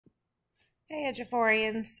Hey,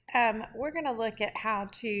 Eduforians. We're going to look at how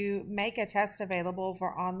to make a test available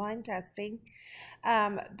for online testing.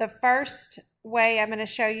 The first way I'm going to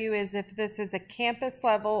show you is if this is a campus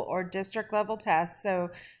level or district level test. So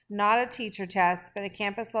not a teacher test, but a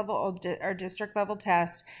campus level or district level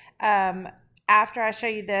test. After I show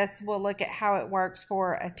you this, we'll look at how it works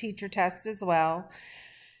for a teacher test as well.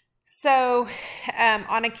 So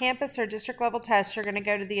on a campus or district level test, you're going to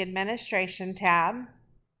go to the administration tab.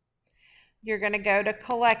 You're going to go to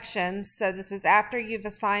collections. So this is after you've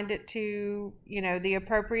assigned it to, the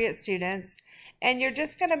appropriate students. And you're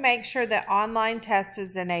just going to make sure that online test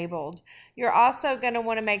is enabled. You're also going to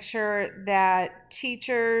want to make sure that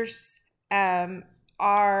teachers have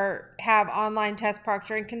online test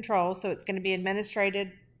proctoring control. So it's going to be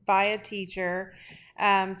administrated by a teacher.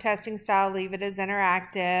 Testing style, leave it as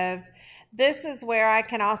interactive. This is where I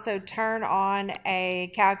can also turn on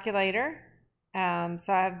a calculator.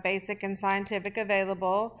 So I have basic and scientific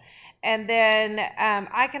available. And then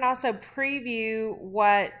I can also preview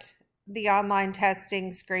what the online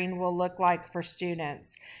testing screen will look like for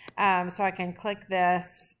students. So I can click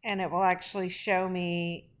this and it will actually show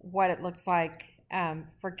me what it looks like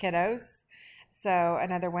for kiddos. So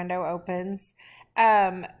another window opens.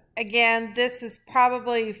 Again, this is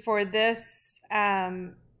probably for this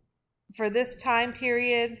time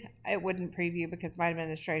period. It wouldn't preview because my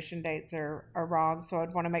administration dates are wrong. So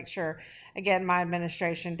I'd want to make sure, again, my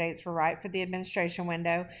administration dates were right for the administration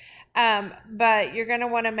window. But you're going to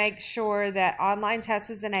want to make sure that online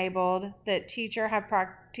test is enabled, that teachers have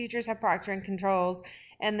proctoring controls,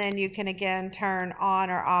 and then you can again turn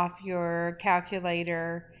on or off your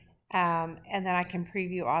calculator, and then I can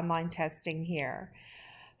preview online testing here.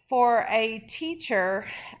 For a teacher,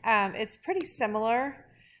 it's pretty similar.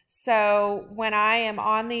 So when I am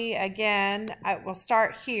on I will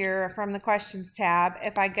start here from the questions tab.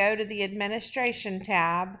 If I go to the administration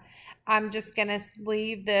tab, I'm just going to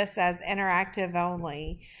leave this as interactive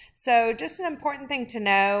only. So just an important thing to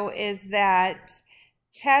know is that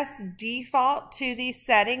tests default to these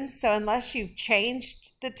settings. So unless you've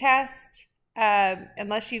changed the test,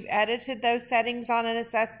 unless you've edited those settings on an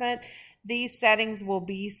assessment, these settings will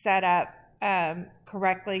be set up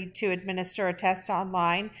correctly to administer a test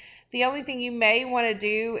online. The only thing you may want to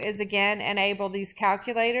do is, again, enable these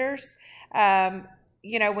calculators.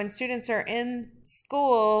 When students are in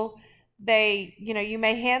school, you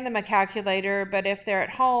may hand them a calculator, but if they're at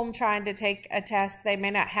home trying to take a test, they may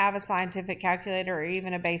not have a scientific calculator or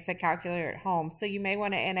even a basic calculator at home. So you may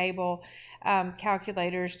want to enable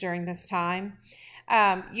calculators during this time.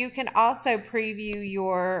 You can also preview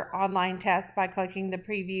your online test by clicking the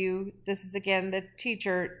preview. This is again the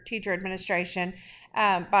teacher administration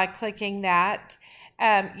by clicking that.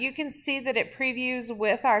 You can see that it previews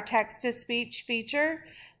with our text-to-speech feature.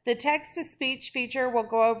 The text-to-speech feature we'll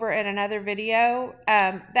go over in another video.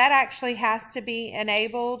 That actually has to be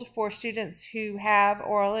enabled for students who have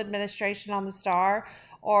oral administration on the STAR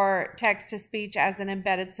or text-to-speech as an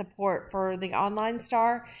embedded support for the online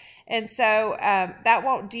STAR. And so that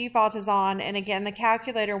won't default as on. And again, the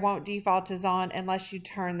calculator won't default as on unless you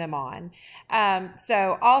turn them on.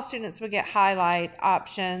 So all students would get highlight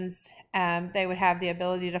options. They would have the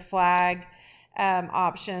ability to flag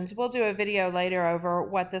options. We'll do a video later over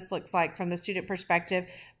what this looks like from the student perspective.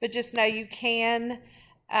 But just know you can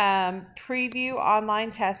preview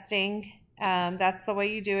online testing. That's the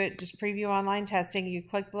way you do it. Just preview online testing. You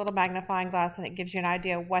click the little magnifying glass and it gives you an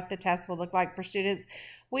idea of what the test will look like for students.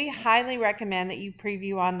 We highly recommend that you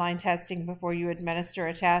preview online testing before you administer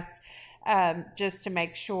a test, just to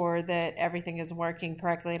make sure that everything is working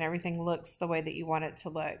correctly and everything looks the way that you want it to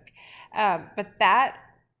look. But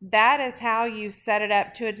that is how you set it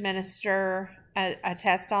up to administer a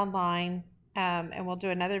test online. And we'll do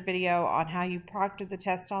another video on how you proctor the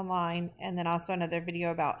test online, and then also another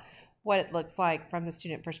video about what it looks like from the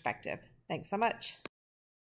student perspective. Thanks so much.